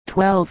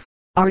12.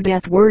 Our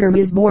death worm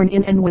is born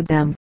in and with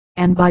them,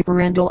 and by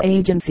parental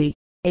agency.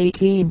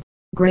 18.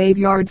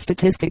 Graveyard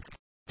statistics.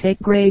 Take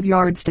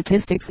graveyard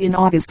statistics in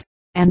August,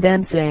 and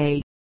then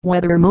say,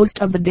 whether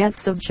most of the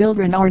deaths of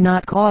children are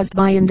not caused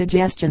by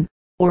indigestion,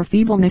 or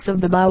feebleness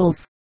of the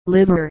bowels,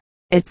 liver,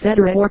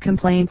 etc., or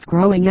complaints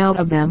growing out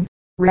of them.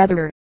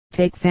 Rather,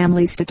 take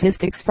family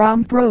statistics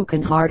from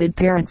broken-hearted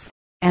parents,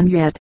 and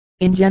yet,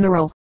 in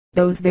general,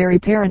 those very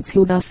parents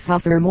who thus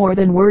suffer more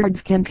than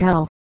words can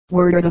tell,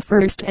 were the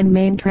first and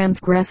main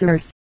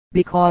transgressors,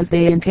 because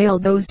they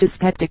entailed those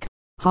dyspeptic,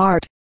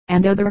 heart,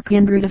 and other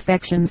kindred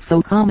affections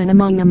so common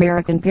among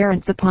American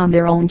parents upon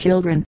their own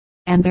children,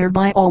 and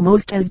thereby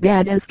almost as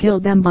bad as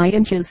killed them by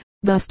inches,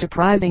 thus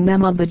depriving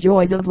them of the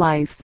joys of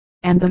life,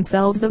 and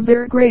themselves of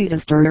their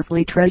greatest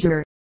earthly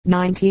treasure.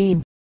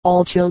 19.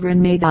 All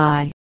children may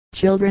die.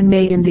 Children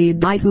may indeed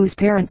die whose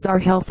parents are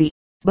healthy,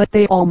 but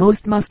they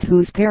almost must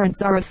whose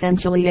parents are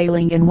essentially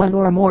ailing in one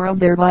or more of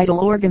their vital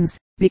organs,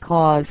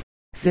 because,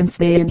 since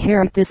they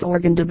inherit this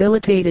organ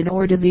debilitated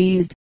or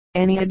diseased,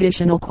 any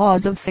additional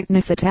cause of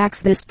sickness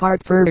attacks this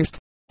part first,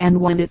 and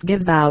when it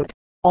gives out,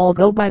 all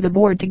go by the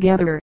board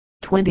together.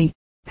 20.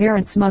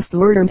 Parents must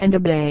learn and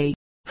obey.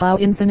 How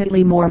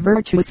infinitely more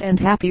virtuous and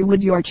happy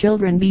would your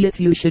children be if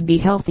you should be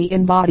healthy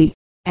in body,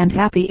 and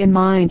happy in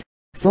mind,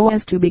 so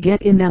as to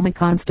beget in them a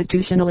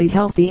constitutionally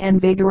healthy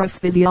and vigorous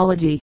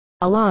physiology,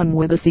 along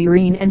with a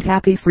serene and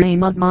happy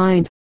frame of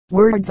mind.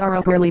 Words are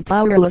utterly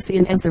powerless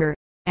in answer,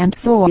 and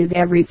so is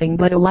everything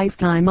but a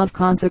lifetime of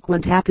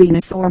consequent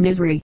happiness or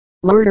misery.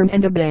 Learn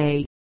and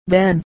obey,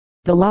 then,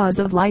 the laws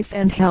of life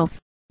and health,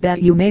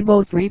 that you may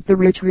both reap the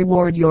rich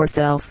reward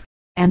yourself,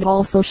 and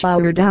also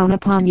shower down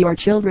upon your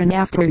children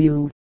after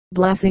you,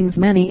 blessings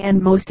many and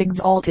most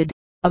exalted.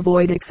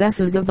 Avoid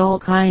excesses of all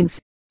kinds,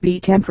 be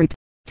temperate,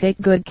 take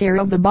good care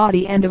of the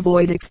body and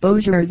avoid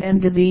exposures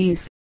and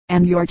disease,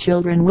 and your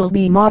children will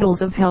be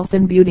models of health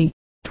and beauty.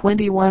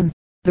 21.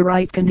 The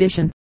right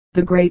condition.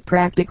 The great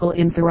practical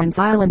inference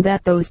island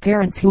that those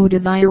parents who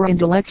desire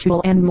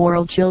intellectual and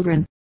moral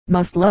children,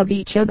 must love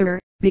each other,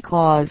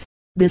 because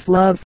this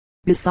love,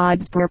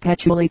 besides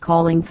perpetually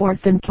calling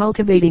forth and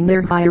cultivating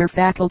their higher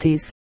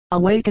faculties,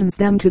 awakens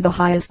them to the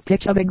highest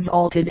pitch of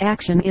exalted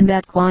action in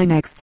that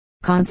climax,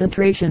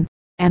 concentration,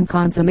 and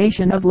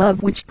consummation of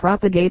love which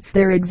propagates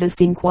their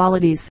existing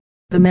qualities,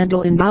 the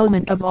mental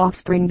endowment of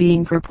offspring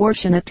being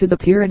proportionate to the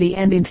purity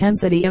and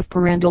intensity of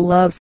parental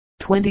love.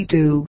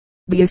 22.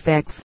 The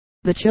effects.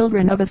 The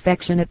children of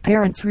affectionate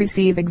parents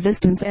receive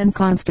existence and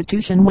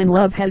constitution when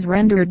love has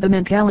rendered the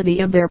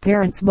mentality of their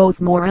parents both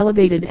more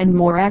elevated and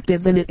more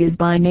active than it is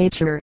by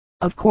nature.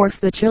 Of course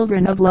the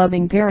children of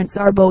loving parents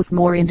are both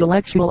more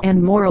intellectual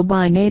and moral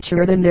by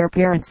nature than their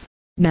parents.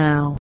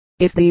 Now,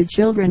 if these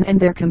children and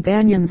their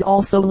companions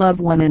also love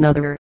one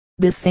another,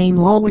 this same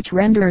law which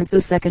renders the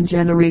second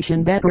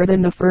generation better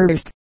than the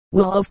first,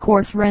 will of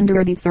course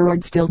render the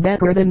third still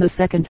better than the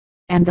second,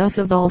 and thus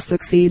of all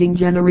succeeding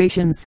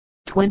generations.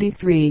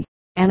 23.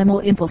 Animal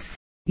impulse.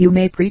 You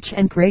may preach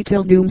and pray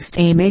till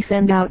doomsday, may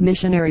send out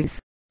missionaries,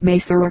 may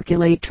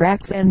circulate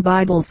tracts and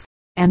Bibles,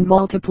 and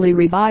multiply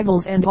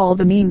revivals and all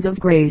the means of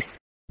grace,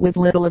 with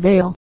little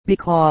avail,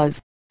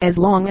 because, as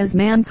long as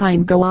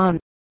mankind go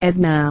on, as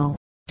now,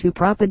 to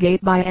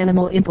propagate by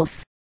animal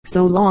impulse,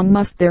 so long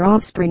must their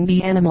offspring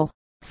be animal,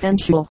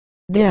 sensual,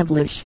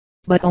 devilish,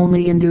 but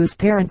only induce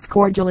parents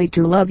cordially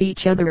to love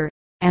each other,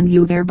 and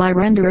you thereby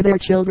render their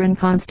children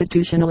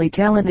constitutionally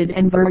talented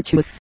and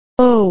virtuous.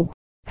 Oh,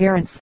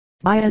 parents,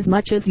 by as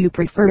much as you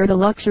prefer the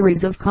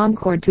luxuries of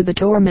concord to the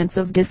torments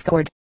of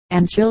discord,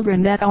 and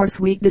children that are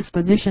sweet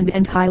dispositioned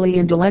and highly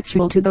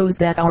intellectual to those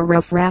that are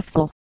rough,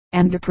 wrathful,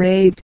 and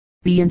depraved,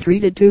 be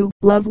entreated to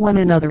love one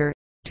another.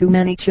 Too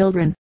many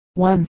children.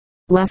 1.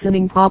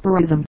 Lessening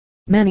pauperism.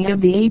 Many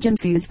of the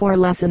agencies for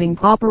lessening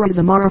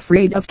pauperism are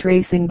afraid of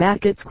tracing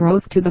back its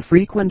growth to the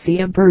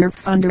frequency of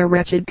births under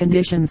wretched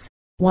conditions.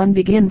 One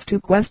begins to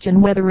question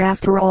whether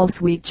after all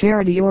sweet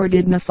charity or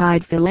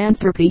dignified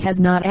philanthropy has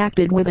not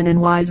acted with an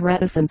unwise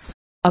reticence.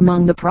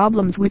 Among the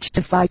problems which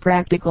defy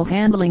practical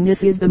handling,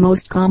 this is the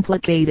most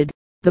complicated.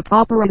 The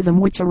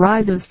pauperism which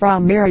arises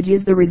from marriage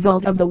is the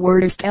result of the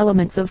worst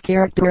elements of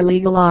character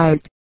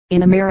legalized.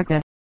 In America,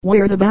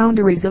 where the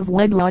boundaries of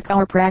wedlock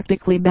are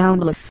practically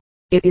boundless,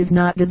 it is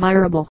not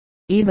desirable,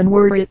 even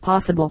were it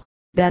possible,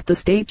 that the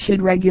state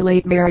should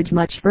regulate marriage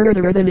much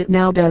further than it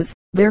now does.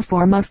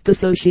 Therefore must the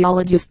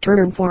sociologist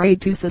turn for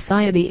aid to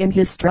society in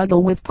his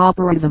struggle with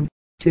pauperism.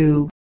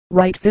 2.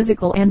 Right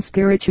physical and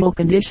spiritual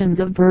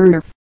conditions of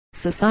birth.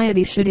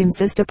 Society should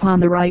insist upon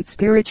the right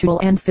spiritual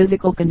and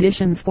physical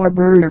conditions for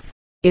birth.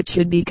 It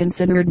should be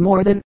considered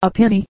more than a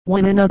pity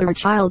when another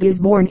child is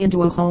born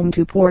into a home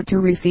too poor to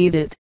receive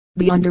it.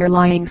 The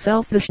underlying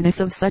selfishness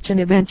of such an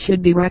event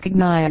should be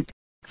recognized,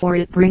 for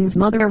it brings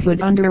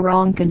motherhood under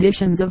wrong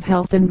conditions of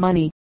health and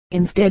money.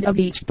 Instead of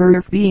each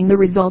birth being the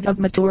result of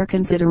mature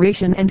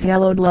consideration and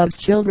hallowed loves,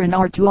 children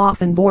are too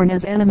often born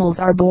as animals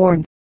are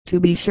born.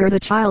 To be sure the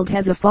child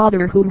has a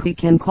father whom he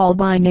can call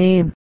by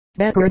name.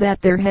 Better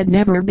that there had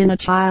never been a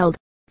child.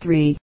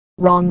 3.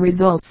 Wrong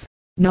results.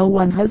 No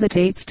one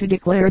hesitates to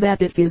declare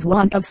that it is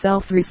want of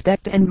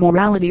self-respect and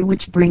morality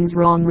which brings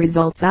wrong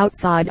results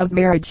outside of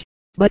marriage,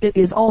 but it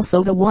is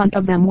also the want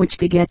of them which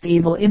begets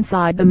evil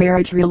inside the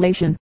marriage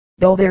relation.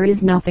 Though there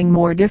is nothing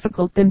more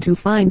difficult than to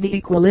find the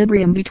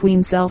equilibrium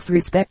between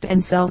self-respect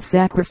and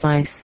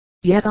self-sacrifice,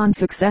 yet on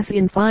success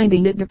in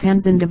finding it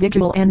depends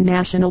individual and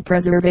national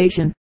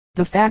preservation.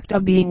 The fact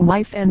of being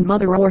wife and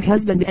mother or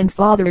husband and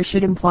father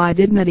should imply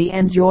dignity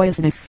and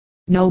joyousness,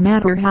 no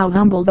matter how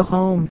humble the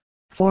home.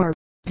 4.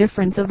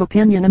 Difference of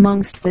opinion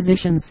amongst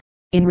physicians.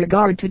 In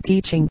regard to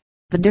teaching,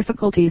 the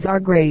difficulties are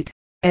great.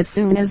 As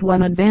soon as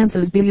one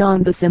advances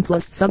beyond the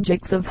simplest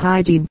subjects of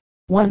hygiene,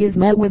 one is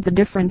met with the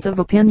difference of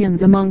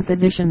opinions among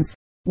physicians.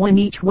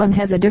 Each one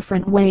has a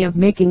different way of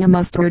making a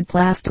mustard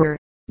plaster.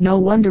 No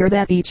wonder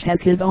that each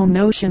has his own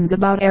notions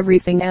about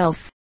everything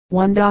else.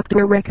 One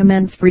doctor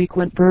recommends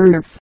frequent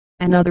births,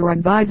 another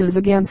advises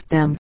against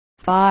them.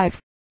 5.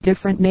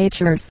 Different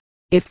natures.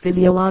 If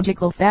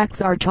physiological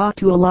facts are taught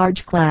to a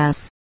large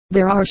class,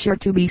 there are sure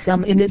to be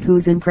some in it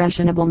whose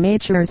impressionable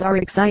natures are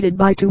excited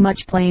by too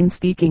much plain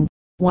speaking,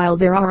 while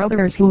there are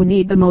others who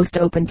need the most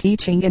open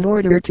teaching in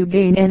order to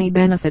gain any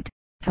benefit.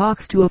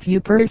 Talks to a few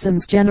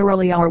persons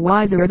generally are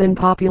wiser than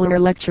popular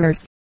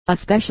lectures.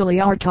 Especially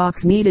are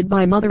talks needed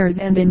by mothers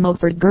and in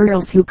Milford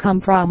girls who come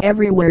from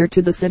everywhere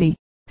to the city.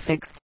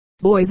 6.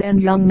 Boys and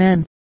young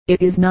men.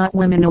 It is not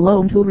women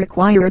alone who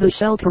require the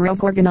shelter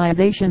of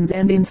organizations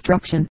and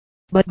instruction,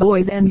 but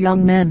boys and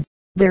young men.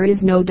 There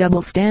is no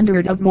double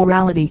standard of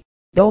morality,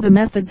 though the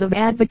methods of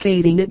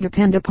advocating it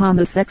depend upon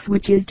the sex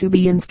which is to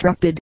be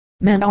instructed.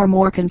 Men are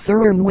more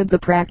concerned with the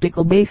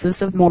practical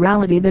basis of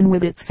morality than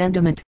with its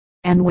sentiment,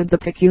 and with the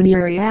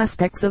pecuniary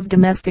aspects of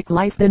domestic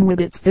life than with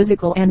its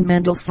physical and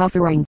mental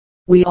suffering.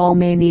 We all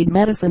may need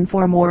medicine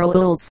for moral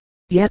ills,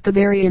 yet the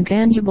very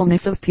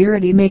intangibleness of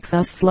purity makes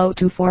us slow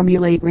to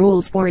formulate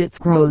rules for its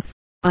growth.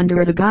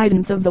 Under the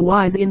guidance of the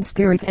wise in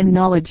spirit and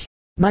knowledge,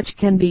 much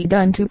can be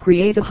done to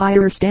create a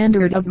higher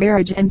standard of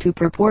marriage and to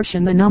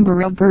proportion the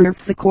number of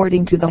births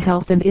according to the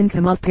health and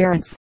income of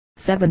parents.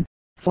 7.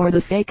 For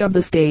the sake of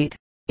the state.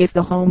 If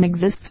the home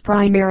exists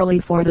primarily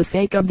for the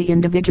sake of the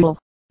individual,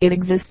 it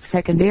exists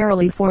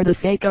secondarily for the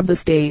sake of the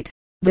state.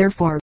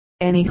 Therefore,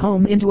 any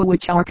home into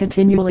which are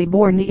continually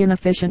born the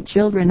inefficient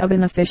children of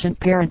inefficient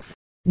parents,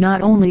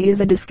 not only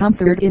is a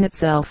discomfort in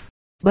itself,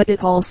 but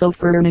it also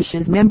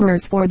furnishes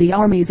members for the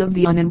armies of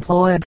the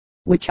unemployed,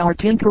 which are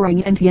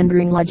tinkering and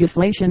hindering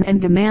legislation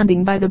and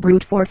demanding by the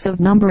brute force of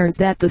numbers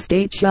that the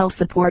state shall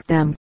support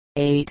them.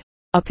 8.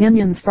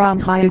 Opinions from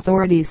high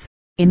authorities.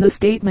 In the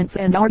statements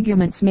and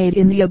arguments made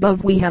in the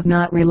above we have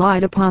not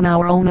relied upon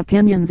our own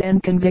opinions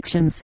and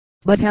convictions,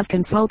 but have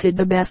consulted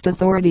the best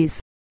authorities,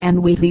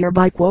 and we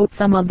hereby quote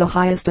some of the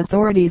highest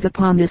authorities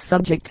upon this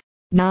subject.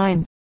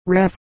 9.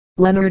 Ref.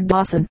 Leonard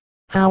Dawson.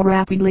 How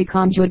rapidly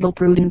conjugal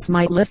prudence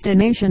might lift a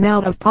nation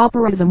out of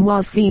pauperism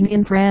was seen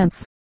in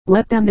France.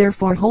 Let them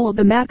therefore hold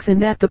the maxim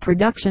that the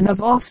production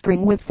of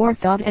offspring with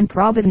forethought and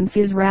providence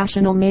is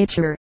rational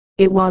nature.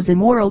 It was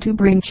immoral to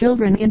bring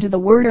children into the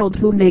world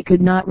whom they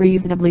could not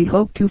reasonably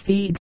hope to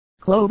feed,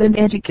 clothe and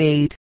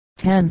educate.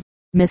 10.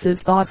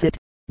 Mrs. Fawcett.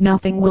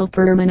 Nothing will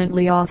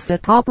permanently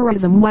offset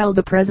pauperism while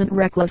the present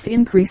reckless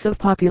increase of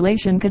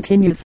population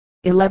continues.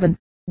 11.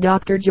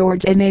 Dr.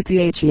 George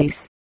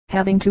Naphes.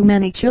 Having too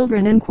many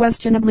children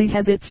unquestionably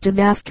has its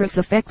disastrous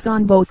effects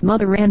on both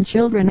mother and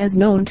children as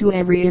known to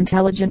every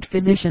intelligent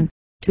physician.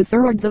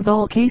 2/3 of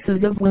all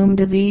cases of womb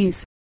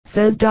disease,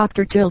 says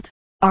Dr. Tilt,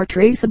 are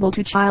traceable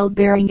to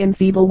childbearing in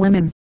feeble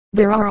women.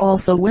 There are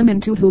also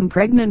women to whom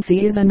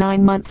pregnancy is a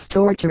 9 months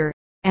torture,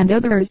 and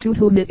others to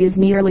whom it is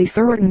nearly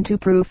certain to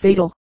prove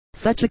fatal.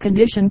 Such a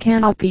condition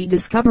cannot be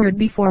discovered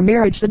before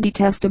marriage. The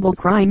detestable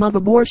crime of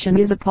abortion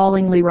is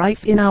appallingly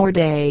rife in our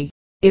day.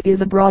 It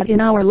is abroad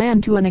in our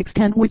land to an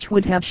extent which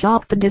would have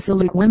shocked the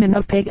dissolute women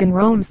of pagan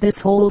Rome.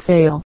 This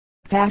wholesale,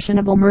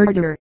 fashionable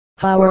murder,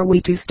 how are we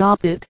to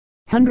stop it?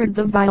 Hundreds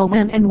of vile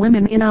men and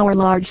women in our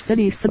large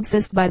cities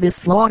subsist by this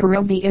slaughter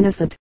of the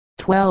innocent.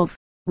 12.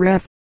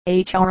 Ref.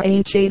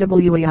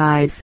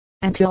 HRHAWEIs.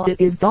 Until it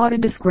is thought a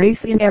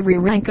disgrace in every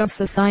rank of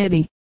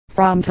society,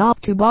 from top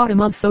to bottom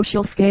of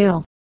social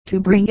scale, to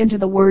bring into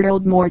the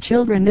world more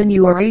children than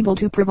you are able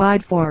to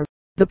provide for.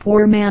 The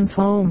poor man's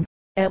home,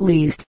 at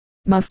least,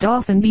 must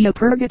often be a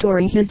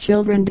purgatory, his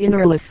children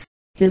dinnerless,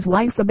 his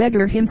wife a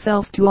beggar,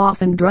 himself too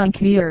often drunk.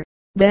 Here,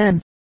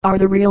 then, are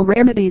the real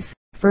remedies.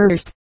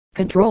 First,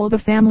 control the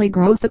family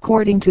growth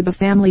according to the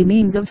family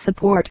means of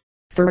support.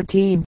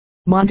 13.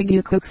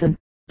 Montague Cookson.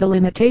 The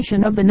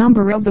limitation of the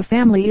number of the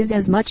family is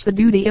as much the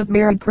duty of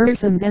married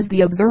persons as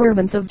the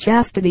observance of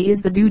chastity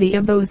is the duty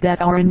of those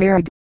that are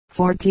unmarried.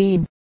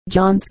 14.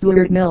 John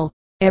Stuart Mill.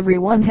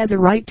 Everyone has a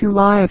right to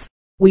life.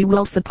 We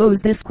will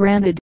suppose this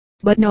granted.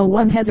 But no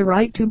one has a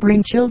right to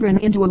bring children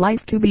into a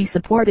life to be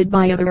supported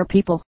by other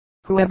people.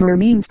 Whoever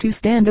means to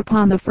stand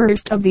upon the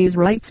first of these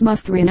rights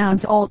must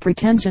renounce all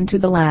pretension to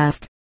the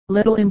last.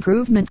 Little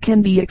improvement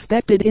can be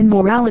expected in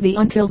morality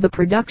until the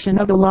production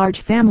of a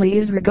large family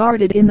is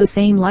regarded in the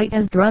same light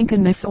as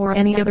drunkenness or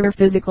any other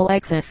physical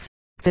excess.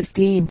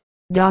 15.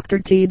 Dr.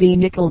 T. D.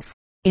 Nichols.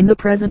 In the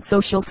present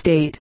social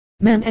state,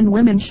 men and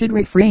women should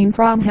refrain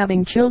from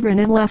having children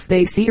unless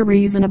they see a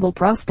reasonable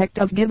prospect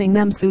of giving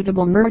them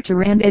suitable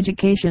nurture and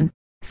education.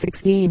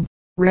 16.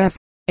 Ref.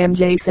 M.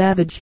 J.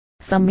 Savage.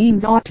 Some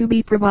means ought to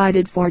be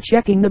provided for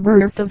checking the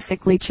birth of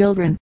sickly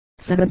children.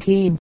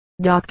 17.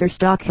 Dr.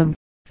 Stockham.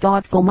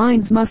 Thoughtful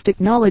minds must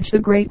acknowledge the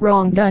great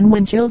wrong done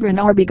when children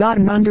are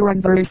begotten under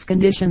adverse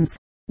conditions.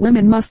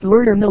 Women must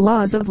learn the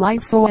laws of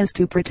life so as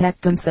to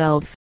protect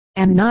themselves,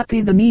 and not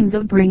be the means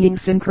of bringing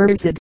sin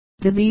cursed,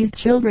 diseased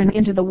children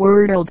into the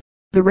world.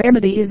 The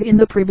remedy is in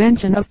the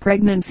prevention of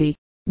pregnancy,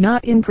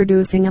 not in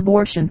producing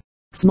abortion.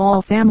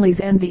 Small families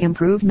and the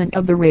improvement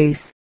of the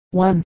race.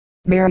 1.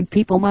 Married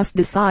people must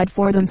decide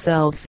for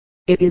themselves.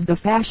 It is the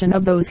fashion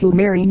of those who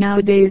marry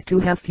nowadays to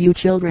have few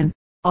children,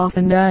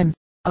 often none.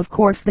 Of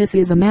course this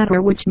is a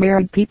matter which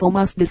married people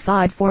must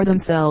decide for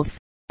themselves,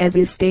 as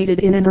is stated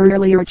in an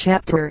earlier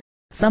chapter.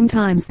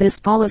 Sometimes this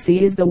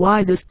policy is the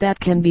wisest that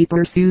can be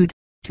pursued.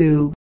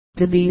 2.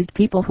 Diseased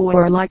people who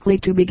are likely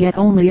to beget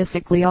only a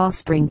sickly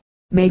offspring,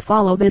 may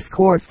follow this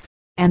course,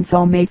 and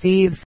so may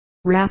thieves,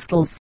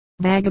 rascals,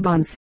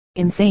 vagabonds,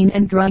 insane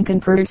and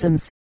drunken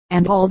persons,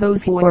 and all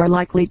those who are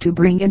likely to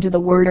bring into the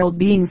world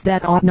beings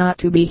that ought not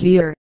to be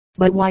here.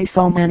 But why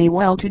so many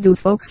well-to-do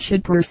folks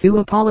should pursue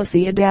a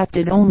policy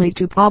adapted only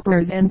to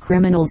paupers and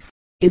criminals,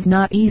 is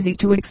not easy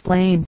to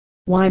explain.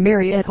 Why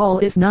marry at all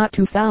if not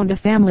to found a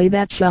family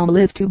that shall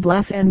live to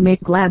bless and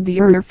make glad the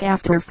earth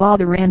after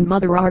father and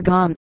mother are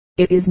gone?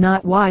 It is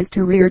not wise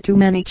to rear too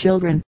many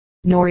children,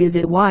 nor is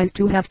it wise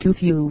to have too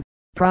few.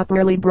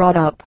 Properly brought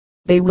up,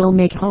 they will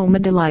make home a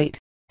delight,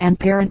 and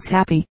parents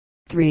happy.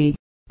 3.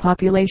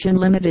 Population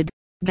limited.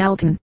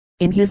 Galton,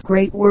 in his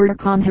great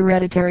work on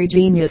hereditary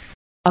genius,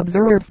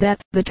 observes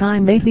that the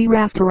time may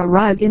hereafter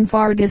arrive in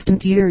far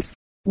distant years,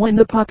 when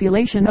the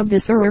population of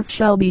this earth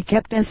shall be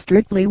kept as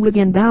strictly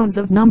within bounds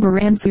of number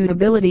and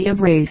suitability of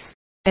race,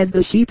 as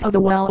the sheep of a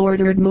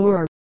well-ordered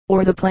moor,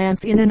 or the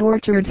plants in an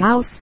orchard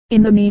house.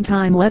 In the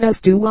meantime let us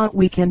do what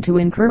we can to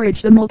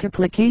encourage the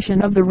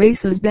multiplication of the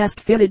races best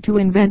fitted to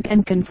invent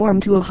and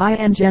conform to a high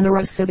and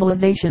generous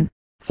civilization.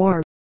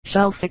 4.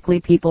 Shall sickly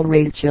people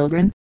raise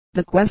children?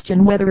 The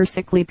question whether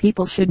sickly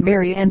people should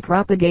marry and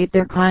propagate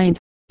their kind,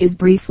 is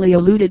briefly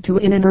alluded to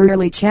in an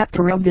early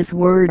chapter of this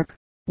work.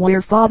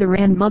 Where father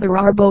and mother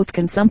are both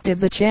consumptive,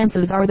 the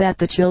chances are that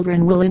the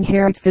children will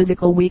inherit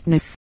physical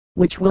weakness,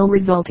 which will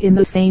result in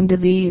the same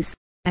disease,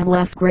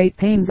 unless great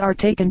pains are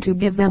taken to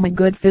give them a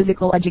good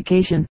physical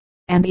education,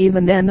 and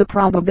even then the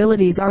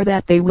probabilities are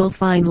that they will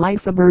find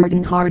life a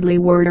burden hardly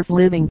worth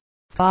living.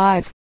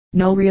 5.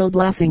 No real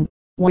blessing.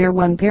 Where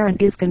one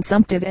parent is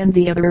consumptive and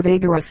the other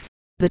vigorous,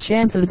 the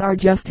chances are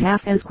just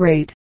half as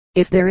great.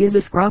 If there is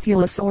a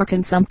scrofulous or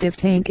consumptive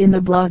taint in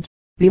the blood,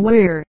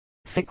 beware.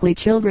 Sickly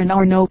children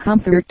are no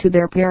comfort to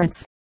their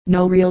parents,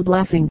 no real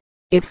blessing.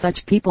 If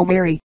such people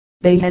marry,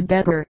 they had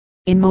better,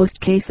 in most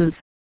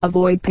cases,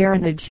 avoid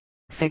parentage.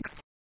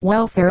 6.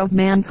 Welfare of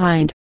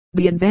mankind.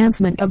 The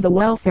advancement of the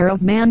welfare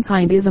of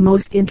mankind is a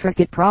most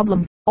intricate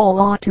problem. All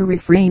ought to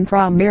refrain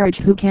from marriage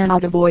who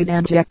cannot avoid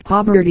abject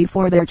poverty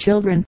for their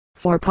children,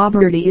 for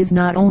poverty is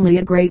not only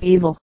a great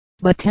evil,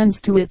 but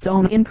tends to its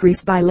own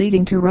increase by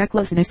leading to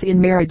recklessness in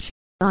marriage.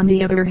 On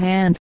the other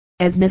hand,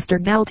 as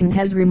Mr. Galton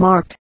has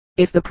remarked,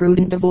 if the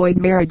prudent avoid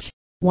marriage,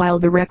 while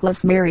the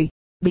reckless marry,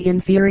 the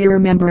inferior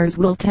members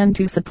will tend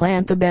to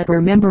supplant the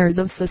better members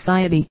of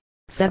society.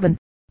 7.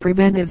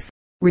 Preventives.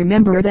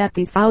 Remember that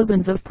the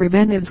thousands of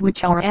preventives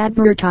which are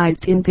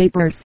advertised in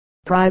papers,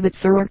 private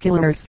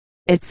circulars,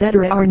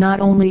 etc. are not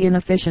only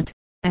inefficient,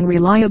 and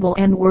reliable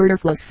and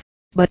worthless,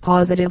 but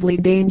positively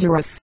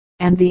dangerous,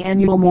 and the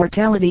annual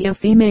mortality of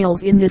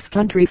females in this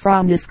country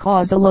from this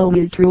cause alone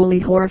is truly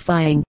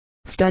horrifying.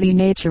 Study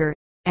nature,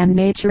 and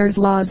nature's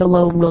laws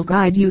alone will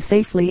guide you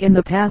safely in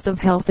the path of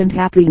health and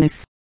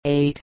happiness.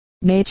 8.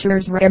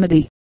 Nature's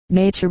remedy.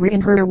 Nature in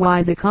her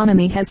wise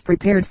economy has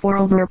prepared for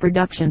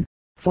overproduction,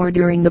 for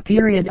during the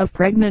period of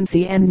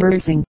pregnancy and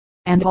nursing,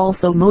 and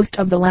also most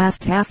of the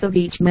last half of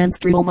each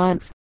menstrual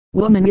month,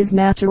 woman is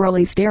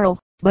naturally sterile,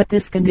 but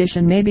this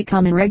condition may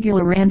become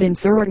irregular and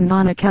uncertain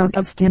on account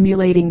of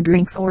stimulating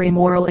drinks or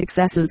immoral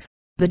excesses.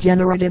 The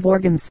generative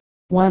organs.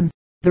 1.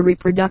 The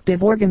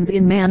reproductive organs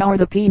in man are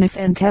the penis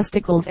and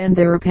testicles and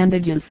their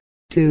appendages.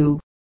 2.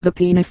 The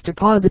penis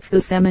deposits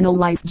the seminal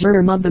life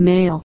germ of the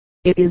male.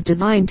 It is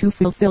designed to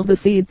fulfill the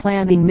seed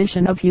planting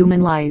mission of human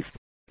life.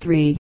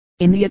 3.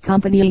 In the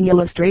accompanying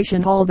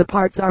illustration all the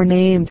parts are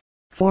named.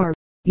 4.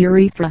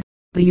 Urethra.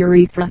 The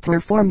urethra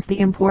performs the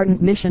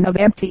important mission of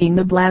emptying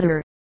the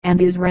bladder,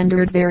 and is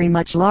rendered very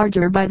much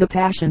larger by the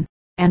passion,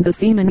 and the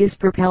semen is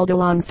propelled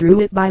along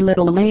through it by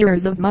little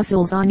layers of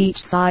muscles on each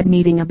side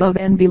meeting above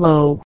and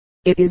below.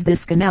 It is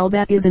this canal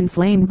that is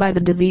inflamed by the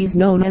disease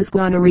known as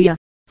gonorrhea.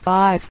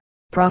 5.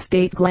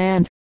 Prostate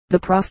gland. The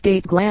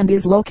prostate gland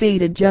is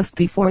located just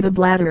before the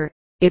bladder.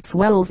 It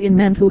swells in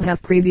men who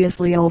have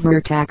previously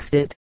overtaxed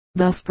it,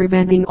 thus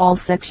preventing all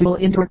sexual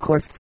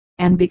intercourse,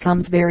 and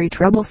becomes very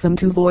troublesome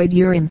to void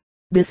urine.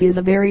 This is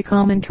a very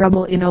common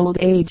trouble in old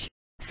age.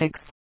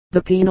 6.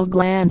 The pineal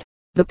gland.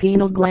 The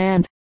pineal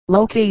gland,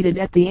 located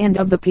at the end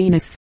of the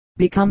penis,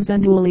 becomes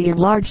unduly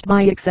enlarged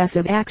by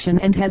excessive action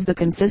and has the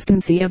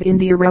consistency of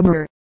india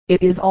rubber.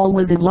 It is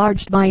always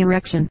enlarged by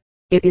erection.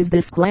 It is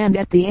this gland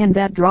at the end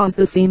that draws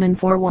the semen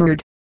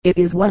forward. It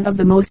is one of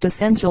the most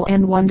essential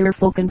and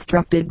wonderful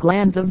constructed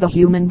glands of the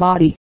human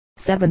body.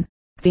 7.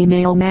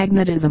 Female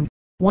magnetism.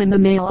 When the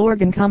male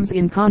organ comes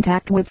in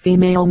contact with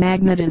female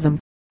magnetism,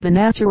 the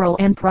natural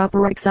and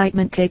proper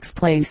excitement takes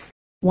place.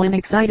 When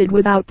excited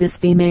without this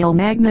female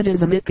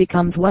magnetism, it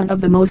becomes one of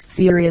the most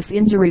serious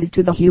injuries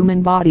to the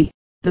human body.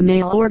 The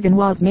male organ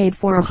was made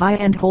for a high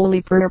and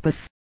holy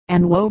purpose,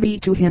 and woe be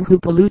to him who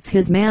pollutes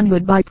his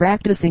manhood by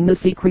practicing the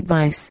secret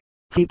vice.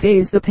 He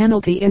pays the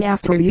penalty in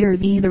after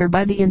years either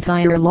by the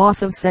entire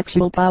loss of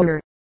sexual power,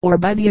 or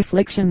by the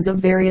afflictions of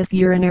various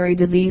urinary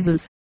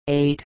diseases.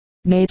 8.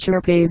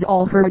 Nature pays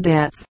all her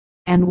debts,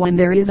 and when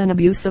there is an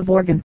abuse of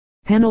organ,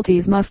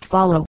 penalties must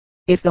follow.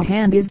 If the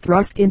hand is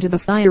thrust into the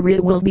fire,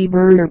 it will be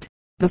burned.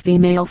 The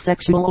female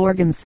sexual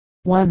organs.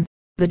 1.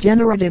 The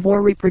generative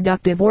or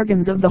reproductive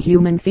organs of the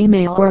human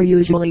female are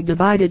usually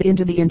divided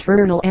into the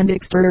internal and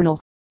external.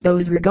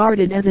 Those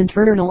regarded as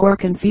internal or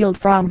concealed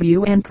from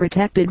view and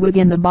protected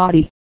within the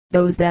body.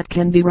 Those that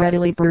can be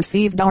readily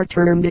perceived are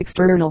termed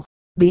external.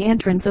 The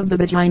entrance of the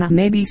vagina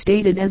may be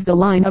stated as the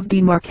line of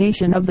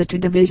demarcation of the two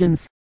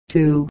divisions.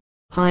 2.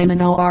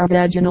 Hymen or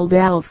vaginal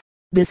valve.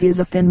 This is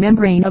a thin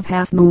membrane of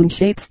half-moon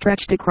shape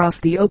stretched across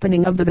the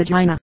opening of the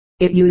vagina.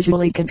 It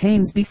usually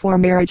contains before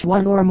marriage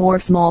one or more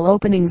small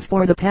openings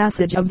for the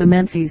passage of the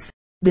menses.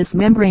 This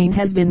membrane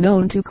has been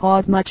known to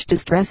cause much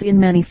distress in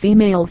many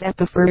females at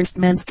the first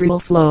menstrual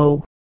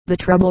flow. The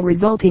trouble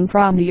resulting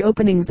from the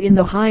openings in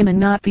the hymen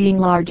not being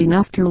large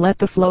enough to let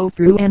the flow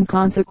through and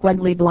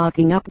consequently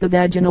blocking up the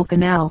vaginal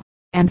canal,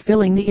 and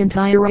filling the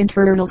entire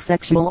internal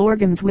sexual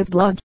organs with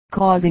blood,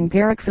 causing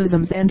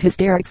paroxysms and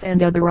hysterics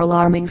and other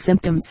alarming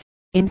symptoms.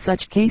 In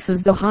such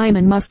cases the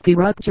hymen must be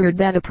ruptured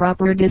that a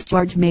proper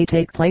discharge may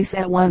take place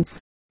at once.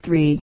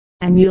 3.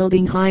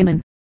 Unyielding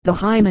hymen. The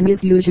hymen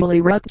is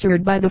usually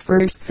ruptured by the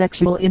first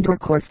sexual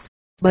intercourse,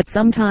 but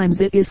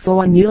sometimes it is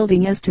so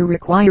unyielding as to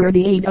require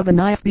the aid of a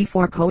knife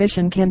before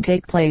coition can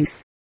take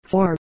place.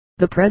 4.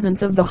 The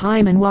presence of the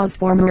hymen was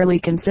formerly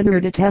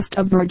considered a test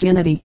of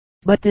virginity,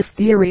 but this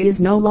theory is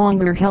no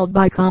longer held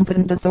by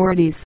competent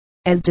authorities,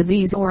 as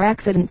disease or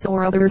accidents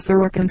or other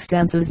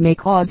circumstances may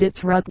cause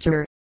its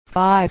rupture.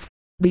 5.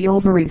 The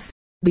ovaries.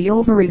 The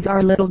ovaries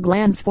are little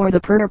glands for the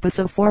purpose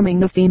of forming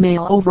the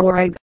female ova or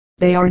egg.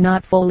 They are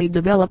not fully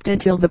developed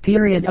until the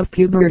period of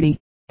puberty,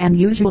 and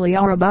usually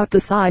are about the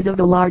size of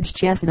a large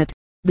chestnut.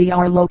 They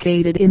are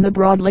located in the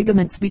broad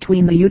ligaments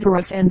between the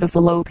uterus and the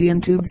fallopian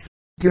tubes.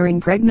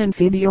 During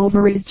pregnancy the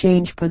ovaries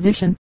change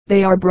position.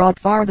 They are brought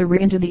farther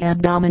into the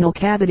abdominal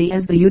cavity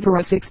as the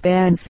uterus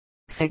expands.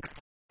 6.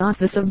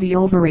 Office of the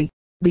ovary.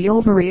 The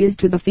ovary is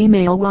to the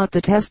female what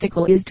the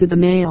testicle is to the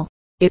male.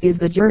 It is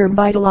the germ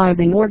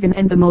vitalizing organ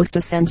and the most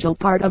essential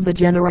part of the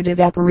generative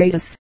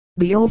apparatus.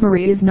 The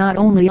ovary is not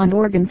only an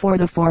organ for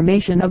the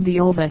formation of the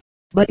ova,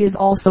 but is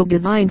also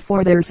designed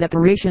for their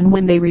separation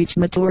when they reach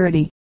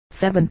maturity.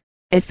 7.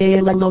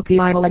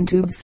 Fallopian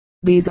tubes.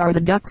 These are the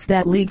ducts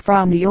that lead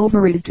from the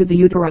ovaries to the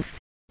uterus.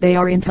 They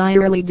are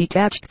entirely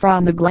detached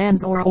from the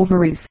glands or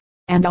ovaries,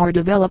 and are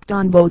developed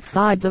on both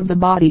sides of the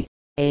body.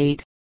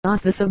 8.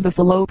 Office of the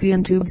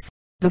fallopian tubes.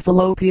 The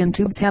fallopian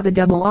tubes have a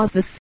double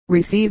office,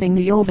 receiving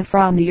the ova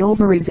from the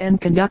ovaries and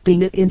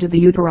conducting it into the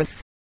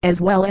uterus, as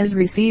well as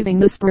receiving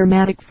the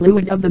spermatic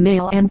fluid of the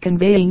male and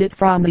conveying it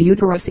from the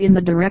uterus in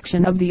the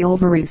direction of the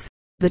ovaries,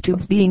 the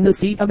tubes being the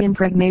seat of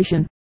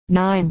impregnation.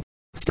 9.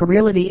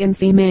 Sterility in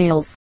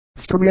females.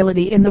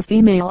 Sterility in the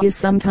female is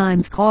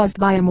sometimes caused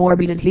by a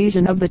morbid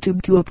adhesion of the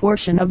tube to a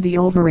portion of the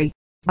ovary.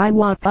 By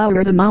what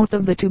power the mouth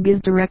of the tube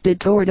is directed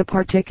toward a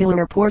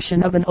particular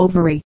portion of an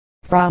ovary,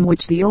 from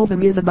which the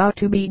ovum is about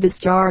to be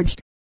discharged,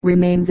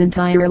 remains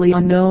entirely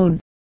unknown,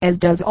 as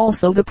does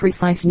also the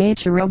precise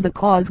nature of the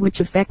cause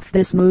which affects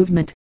this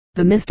movement.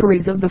 The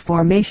mysteries of the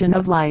formation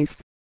of life.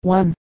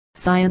 1.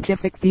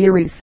 Scientific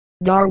theories.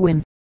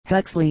 Darwin,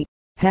 Huxley,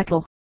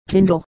 Haeckel,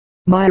 Tyndall,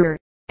 Meyer,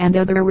 and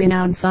other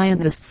renowned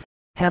scientists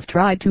have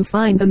tried to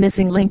find the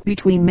missing link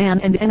between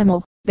man and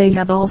animal. They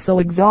have also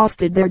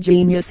exhausted their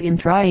genius in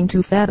trying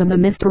to fathom the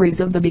mysteries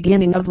of the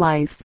beginning of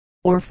life,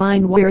 or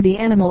find where the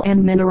animal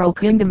and mineral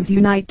kingdoms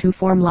unite to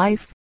form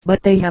life.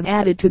 But they have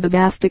added to the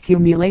vast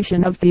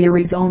accumulation of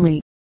theories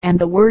only, and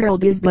the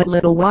world is but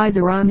little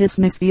wiser on this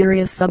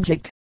mysterious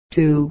subject.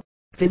 2.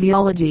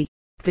 Physiology.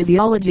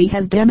 Physiology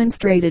has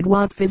demonstrated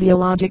what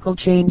physiological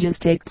changes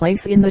take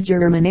place in the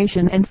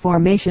germination and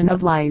formation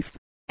of life,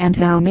 and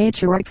how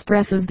nature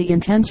expresses the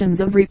intentions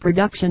of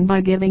reproduction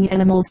by giving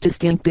animals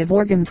distinctive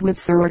organs with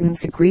certain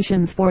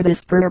secretions for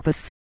this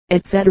purpose,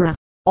 etc.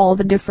 All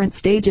the different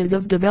stages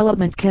of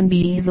development can be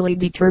easily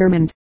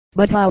determined.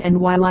 But how and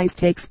why life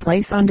takes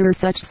place under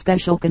such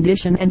special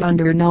condition and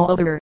under no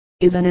other,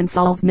 is an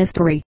unsolved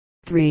mystery.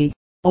 3.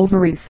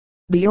 Ovaries.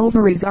 The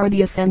ovaries are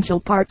the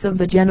essential parts of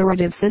the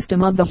generative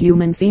system of the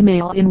human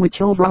female in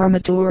which ova are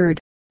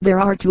matured. There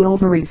are 2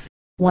 ovaries,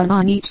 one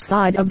on each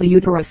side of the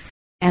uterus.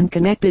 and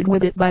connected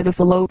with it by the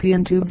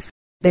fallopian tubes.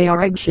 They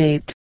are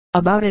egg-shaped,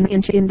 about an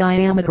inch in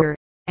diameter,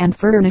 and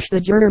furnish the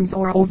germs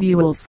or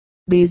ovules.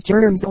 These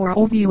germs or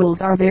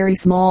ovules are very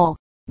small,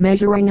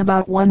 measuring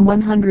about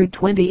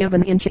 1/120 of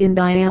an inch in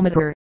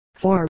diameter.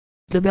 4.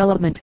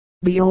 Development.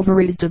 The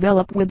ovaries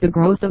develop with the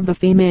growth of the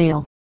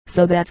female,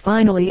 so that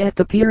finally at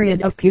the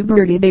period of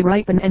puberty they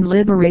ripen and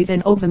liberate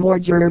an ovum or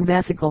germ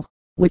vesicle,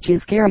 which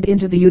is carried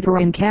into the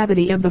uterine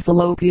cavity of the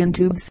fallopian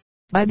tubes.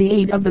 By the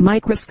aid of the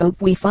microscope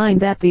we find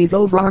that these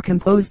ova are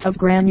composed of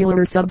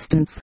granular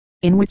substance,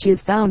 in which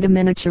is found a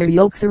miniature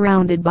yolk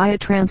surrounded by a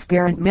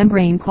transparent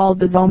membrane called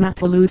the zoma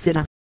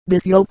pellucida.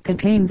 This yolk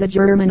contains a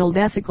germinal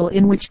vesicle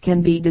in which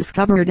can be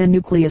discovered a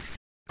nucleus,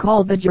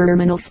 called the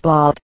germinal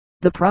spot.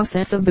 The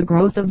process of the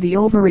growth of the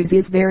ovaries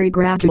is very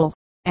gradual,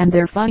 and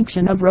their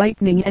function of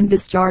ripening and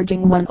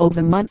discharging one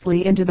ovum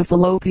monthly into the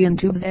fallopian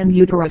tubes and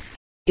uterus,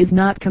 is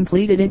not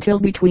completed until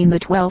between the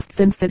 12th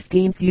and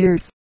 15th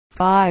years.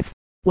 5.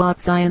 What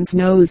science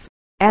knows.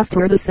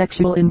 After the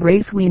sexual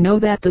embrace we know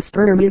that the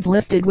sperm is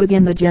lifted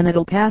within the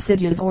genital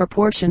passages or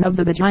portion of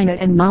the vagina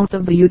and mouth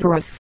of the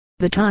uterus.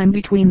 The time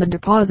between the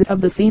deposit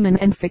of the semen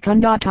and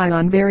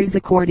fecundation varies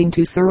according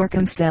to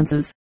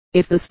circumstances.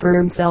 If the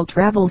sperm cell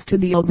travels to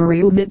the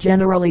ovarium it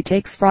generally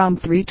takes from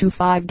 3 to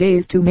 5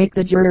 days to make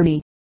the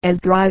journey.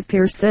 As Drive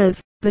Pierce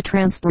says, the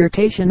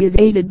transportation is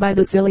aided by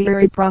the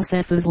ciliary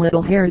processes,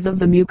 little hairs of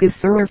the mucous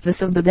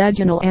surface of the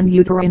vaginal and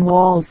uterine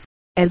walls,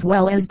 as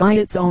well as by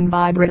its own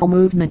vibratile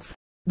movements.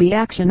 The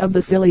action of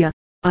the cilia,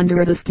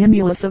 under the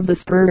stimulus of the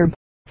sperm,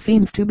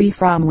 seems to be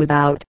from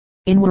without,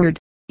 inward.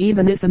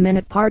 Even if a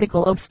minute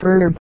particle of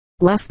sperm,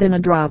 less than a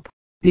drop,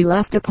 be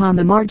left upon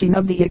the margin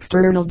of the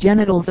external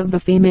genitals of the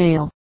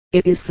female,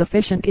 it is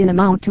sufficient in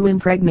amount to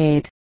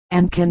impregnate,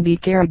 and can be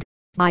carried,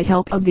 by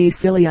help of these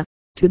cilia,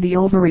 to the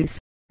ovaries.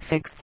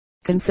 6.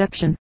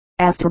 Conception.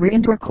 After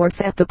intercourse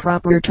at the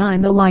proper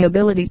time the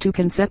liability to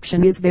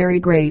conception is very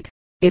great.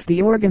 If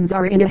the organs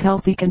are in a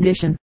healthy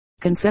condition,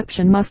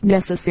 conception must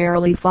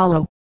necessarily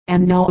follow,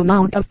 and no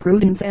amount of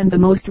prudence and the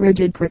most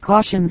rigid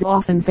precautions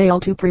often fail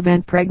to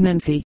prevent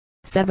pregnancy.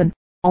 7.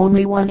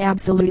 Only one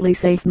absolutely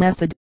safe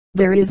method.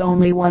 There is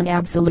only one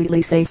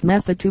absolutely safe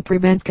method to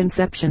prevent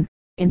conception,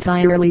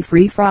 entirely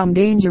free from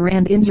danger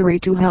and injury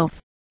to health,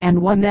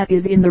 and one that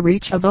is in the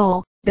reach of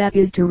all, that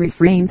is to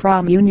refrain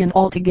from union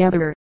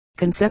altogether.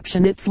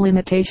 Conception, its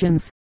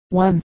limitations.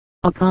 1.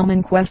 A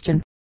common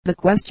question. The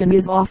question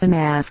is often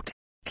asked,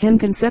 can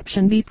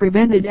conception be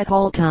prevented at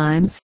all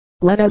times?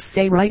 Let us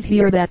say right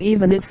here that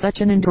even if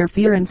such an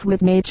interference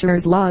with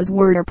nature's laws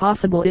were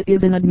possible it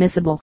is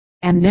inadmissible,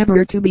 and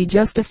never to be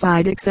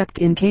justified except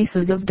in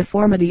cases of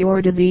deformity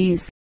or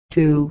disease.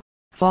 2.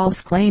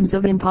 False claims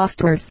of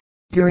impostors.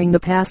 During the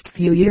past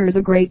few years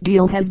a great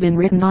deal has been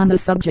written on the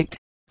subject,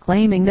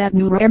 claiming that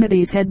new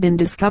remedies had been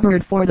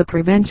discovered for the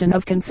prevention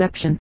of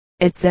conception,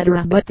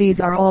 etc. But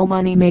these are all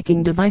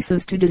money-making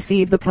devices to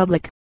deceive the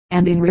public,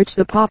 and enrich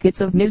the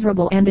pockets of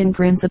miserable and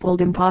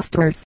unprincipled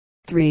impostors.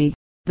 3.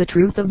 The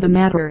truth of the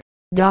matter.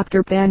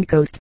 Dr.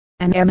 Pancoast,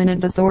 an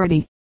eminent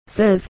authority,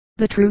 says,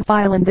 the truth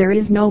island there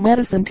is no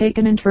medicine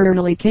taken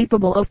internally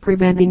capable of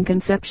preventing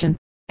conception,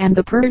 and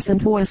the person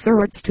who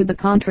asserts to the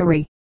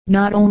contrary,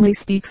 not only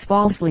speaks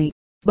falsely,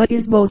 but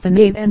is both a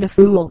knave and a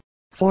fool.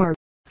 4.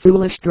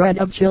 Foolish dread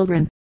of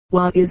children.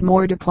 What is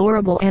more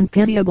deplorable and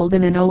pitiable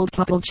than an old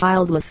couple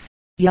childless?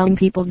 Young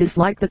people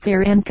dislike the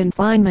care and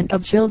confinement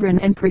of children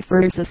and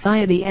prefer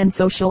society and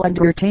social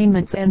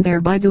entertainments and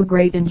thereby do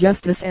great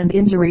injustice and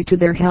injury to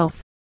their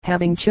health.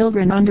 Having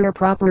children under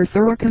proper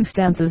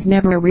circumstances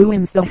never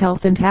ruins the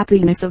health and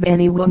happiness of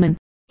any woman.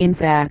 In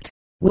fact,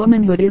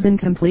 womanhood is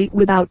incomplete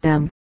without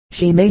them.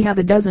 She may have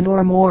a dozen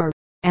or more,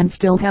 and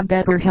still have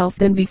better health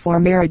than before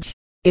marriage.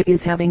 It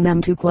is having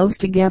them too close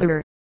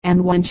together,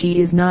 and when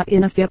she is not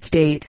in a fit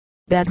state,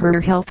 that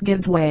her health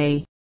gives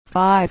way.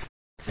 5.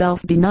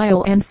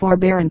 Self-denial and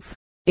forbearance.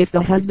 If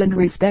the husband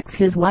respects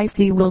his wife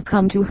he will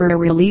come to her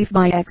relief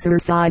by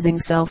exercising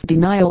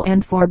self-denial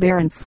and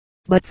forbearance.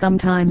 But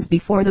sometimes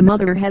before the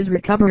mother has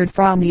recovered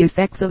from the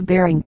effects of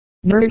bearing,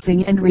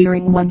 nursing and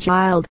rearing one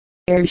child,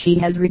 ere she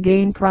has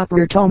regained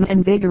proper tone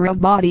and vigor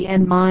of body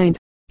and mind,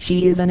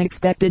 she is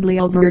unexpectedly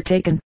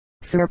overtaken,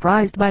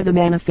 surprised by the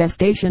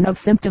manifestation of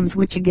symptoms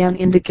which again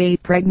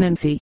indicate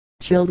pregnancy.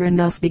 Children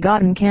thus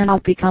begotten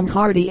cannot become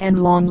hardy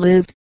and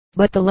long-lived,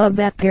 but the love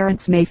that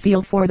parents may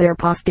feel for their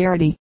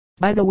posterity,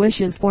 by the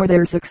wishes for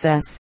their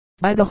success,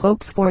 by the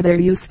hopes for their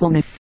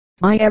usefulness,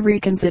 by every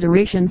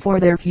consideration for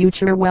their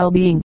future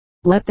well-being,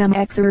 let them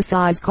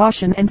exercise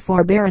caution and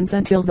forbearance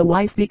until the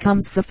wife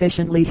becomes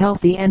sufficiently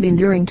healthy and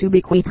enduring to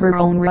bequeath her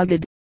own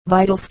rugged,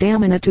 vital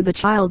stamina to the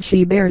child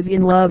she bears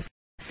in love.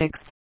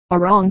 6. A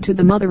wrong to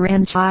the mother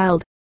and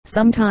child.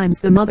 Sometimes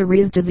the mother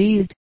is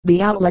diseased,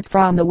 the outlet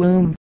from the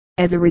womb,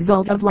 as a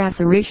result of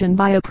laceration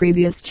by a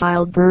previous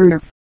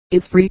childbirth,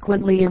 is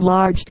frequently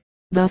enlarged,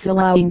 thus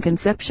allowing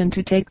conception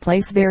to take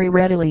place very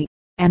readily,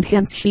 and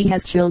hence she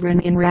has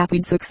children in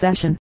rapid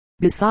succession.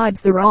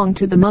 Besides the wrong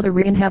to the mother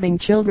in having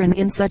children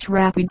in such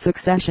rapid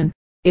succession,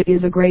 It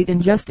is a great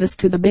injustice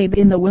to the babe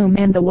in the womb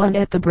and the one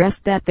at the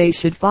breast that they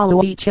should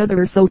follow each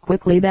other so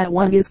quickly that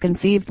one is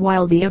conceived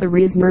while the other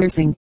is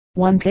nursing.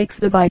 One takes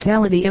the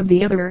vitality of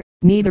the other,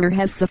 neither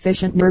has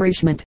sufficient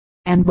nourishment,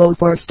 and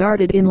both are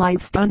started in life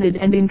stunted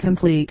and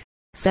incomplete.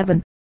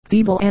 7.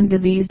 Feeble and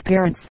diseased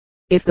parents.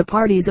 If the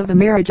parties of a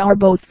marriage are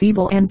both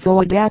feeble and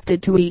so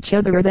adapted to each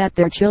other that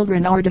their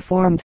children are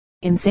deformed,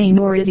 insane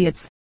or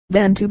idiots,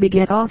 then to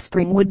beget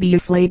offspring would be a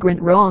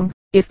flagrant wrong.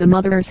 If the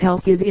mother's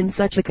health is in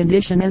such a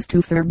condition as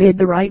to forbid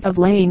the right of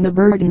laying the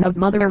burden of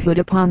motherhood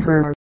upon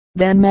her,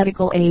 then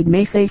medical aid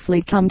may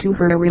safely come to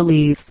her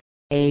relief.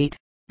 8.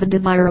 The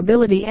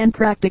desirability and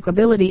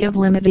practicability of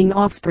limiting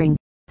offspring,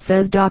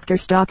 says Dr.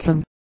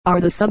 Stockham, are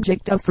the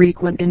subject of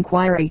frequent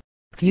inquiry.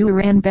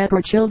 Fewer and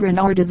better children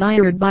are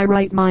desired by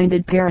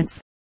right-minded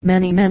parents.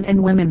 Many men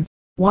and women,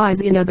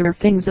 wise in other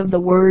things of the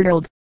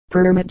world,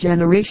 permit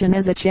generation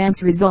as a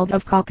chance result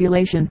of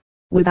copulation,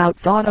 without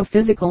thought of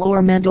physical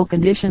or mental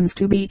conditions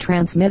to be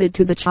transmitted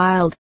to the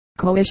child.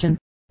 Coition,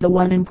 the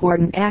one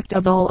important act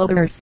of all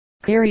others,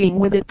 carrying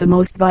with it the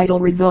most vital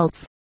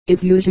results,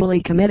 is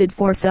usually committed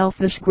for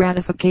selfish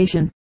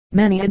gratification.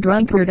 Many a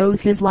drunkard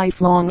owes his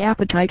lifelong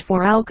appetite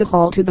for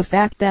alcohol to the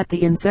fact that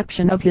the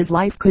inception of his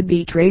life could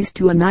be traced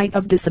to a night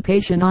of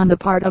dissipation on the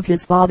part of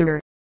his father.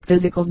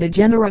 Physical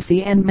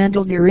degeneracy and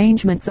mental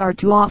derangements are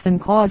too often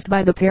caused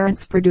by the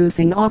parents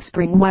producing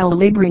offspring while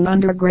laboring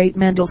under great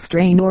mental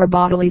strain or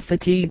bodily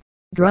fatigue.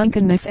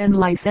 Drunkenness and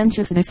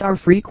licentiousness are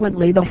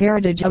frequently the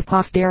heritage of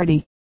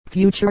posterity.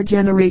 Future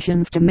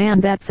generations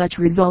demand that such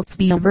results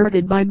be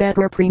averted by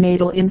better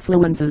prenatal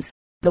influences.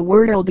 The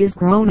world is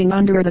groaning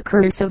under the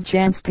curse of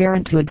chance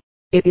parenthood.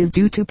 It is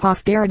due to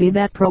posterity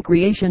that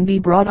procreation be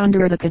brought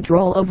under the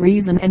control of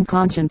reason and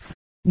conscience.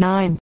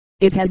 9.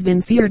 It has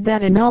been feared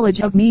that a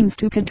knowledge of means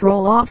to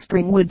control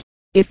offspring would,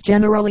 if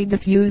generally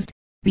diffused,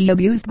 be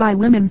abused by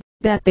women,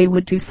 that they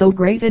would to so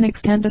great an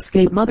extent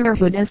escape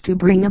motherhood as to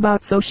bring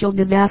about social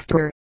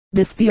disaster.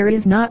 This fear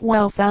is not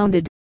well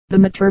founded. The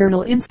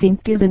maternal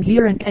instinct is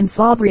inherent and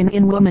sovereign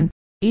in woman.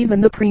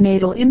 Even the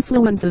prenatal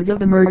influences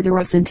of a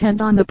murderous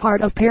intent on the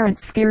part of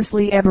parents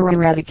scarcely ever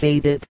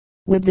eradicate it.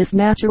 With this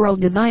natural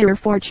desire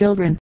for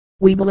children,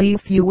 we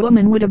believe few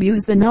women would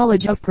abuse the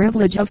knowledge of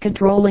privilege of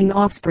controlling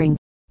offspring.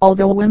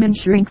 Although women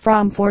shrink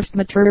from forced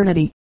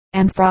maternity,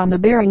 and from the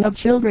bearing of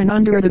children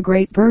under the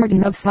great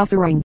burden of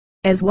suffering,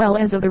 as well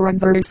as other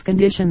adverse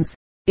conditions,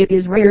 it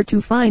is rare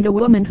to find a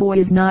woman who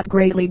is not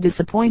greatly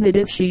disappointed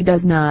if she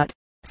does not,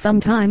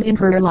 sometime in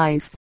her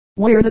life,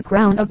 wear the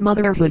crown of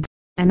motherhood.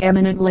 An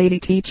eminent lady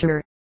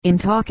teacher, in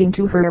talking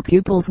to her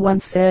pupils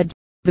once said,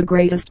 "The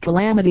greatest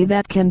calamity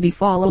that can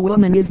befall a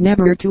woman is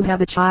never to have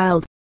a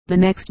child. The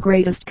next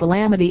greatest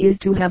calamity is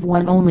to have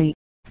one only."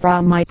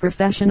 From my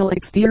professional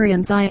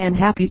experience I am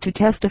happy to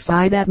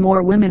testify that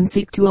more women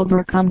seek to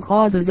overcome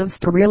causes of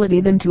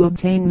sterility than to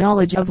obtain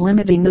knowledge of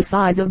limiting the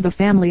size of the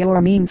family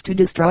or means to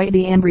destroy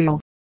the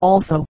embryo.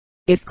 Also,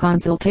 if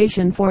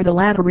consultation for the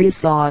latter is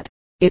sought,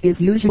 it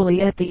is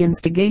usually at the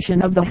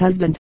instigation of the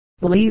husband,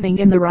 believing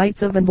in the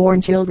rights of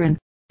unborn children,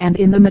 and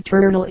in the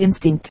maternal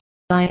instinct.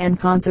 I am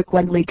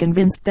consequently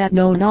convinced that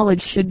no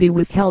knowledge should be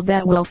withheld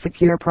that will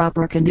secure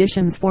proper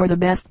conditions for the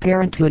best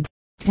parenthood.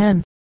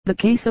 10. The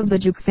case of the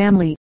Juke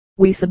family.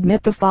 We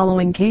submit the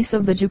following case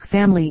of the Juke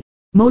family,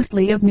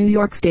 mostly of New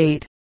York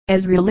State,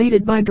 as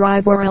related by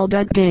Driver L.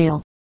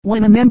 Dugdale,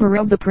 when a member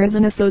of the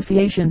Prison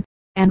Association,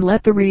 and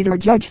let the reader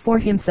judge for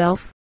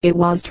himself. It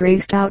was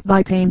traced out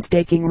by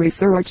painstaking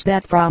research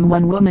that from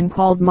one woman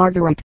called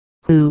Margaret,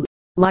 who,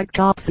 like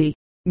Topsy,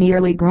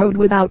 merely growed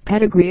without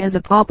pedigree as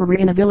a pauper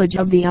in a village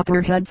of the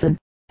Upper Hudson.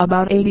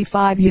 About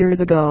 85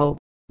 years ago,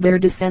 there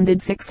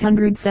descended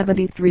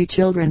 673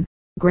 children,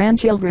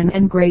 grandchildren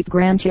and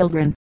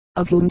great-grandchildren,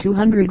 of whom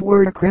 200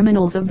 were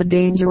criminals of the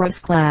dangerous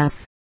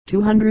class,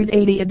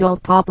 280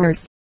 adult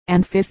paupers,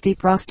 and 50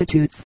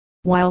 prostitutes,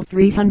 while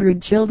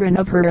 300 children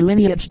of her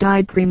lineage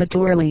died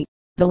prematurely.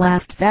 The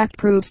last fact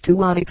proves to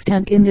what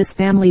extent in this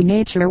family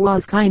nature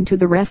was kind to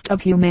the rest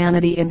of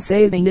humanity in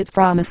saving it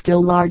from a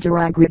still larger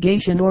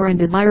aggregation or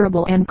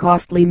undesirable and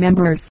costly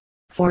members,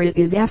 for it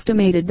is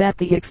estimated that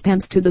the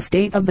expense to the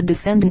state of the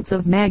descendants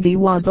of Maggie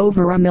was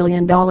over $1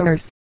 million.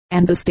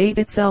 And the state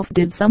itself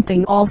did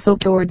something also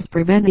towards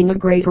preventing a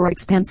greater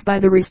expense by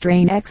the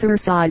restraint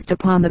exercised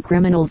upon the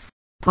criminals,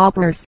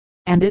 paupers,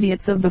 and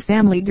idiots of the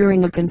family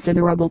during a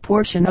considerable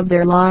portion of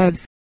their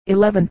lives.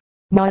 11.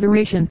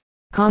 Moderation,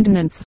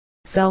 continence,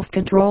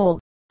 self-control,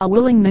 a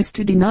willingness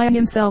to deny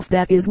himself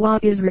that is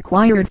what is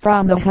required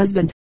from the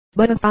husband.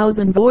 But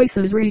 1,000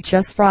 voices reach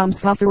us from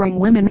suffering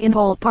women in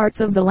all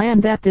parts of the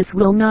land that this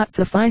will not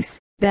suffice,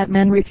 that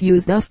men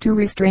refuse thus to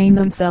restrain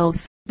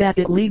themselves, that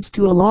it leads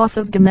to a loss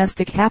of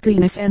domestic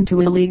happiness and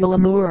to illegal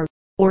amour,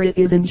 or it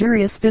is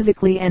injurious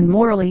physically and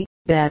morally,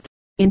 that,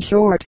 in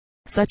short,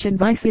 such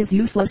advice is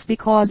useless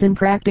because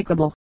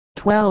impracticable.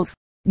 12.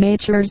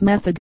 Nature's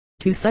method.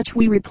 To such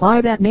we reply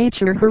that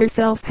nature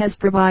herself has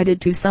provided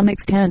to some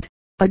extent,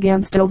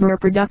 against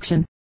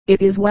overproduction.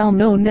 It is well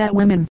known that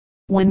women,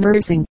 when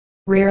nursing,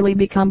 rarely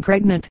become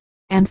pregnant,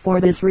 and for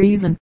this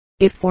reason,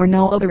 if for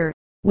no other,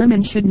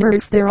 Women should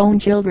nurse their own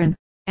children,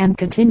 and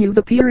continue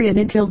the period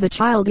until the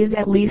child is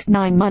at least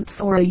 9 months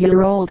or a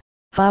year old.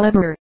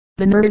 However,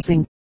 the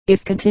nursing,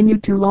 if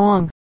continued too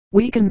long,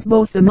 weakens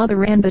both the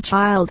mother and the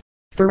child.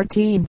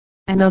 13.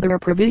 Another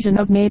provision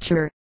of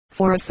nature.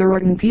 For a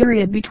certain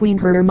period between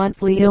her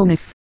monthly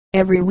illness,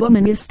 every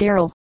woman is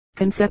sterile.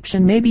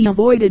 Conception may be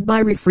avoided by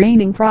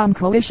refraining from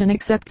coition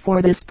except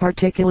for this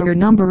particular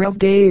number of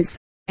days,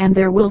 and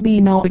there will be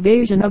no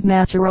evasion of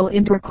natural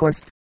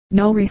intercourse,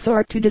 no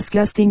resort to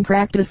disgusting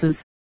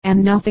practices,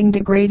 and nothing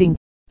degrading.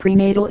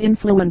 Prenatal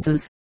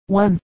influences.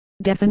 1.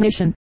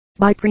 Definition.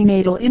 By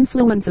prenatal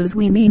influences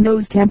we mean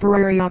those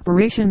temporary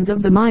operations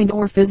of the mind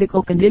or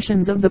physical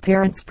conditions of the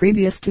parents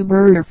previous to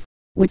birth,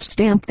 which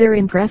stamp their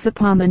impress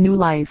upon the new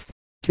life.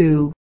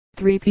 2.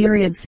 3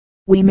 periods.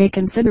 We may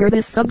consider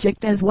this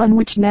subject as one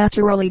which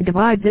naturally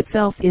divides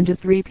itself into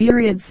 3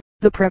 periods: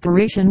 the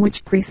preparation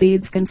which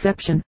precedes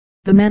conception,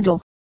 the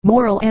mental,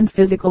 moral and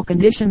physical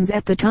conditions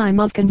at the time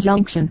of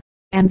conjunction,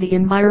 and the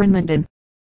environment in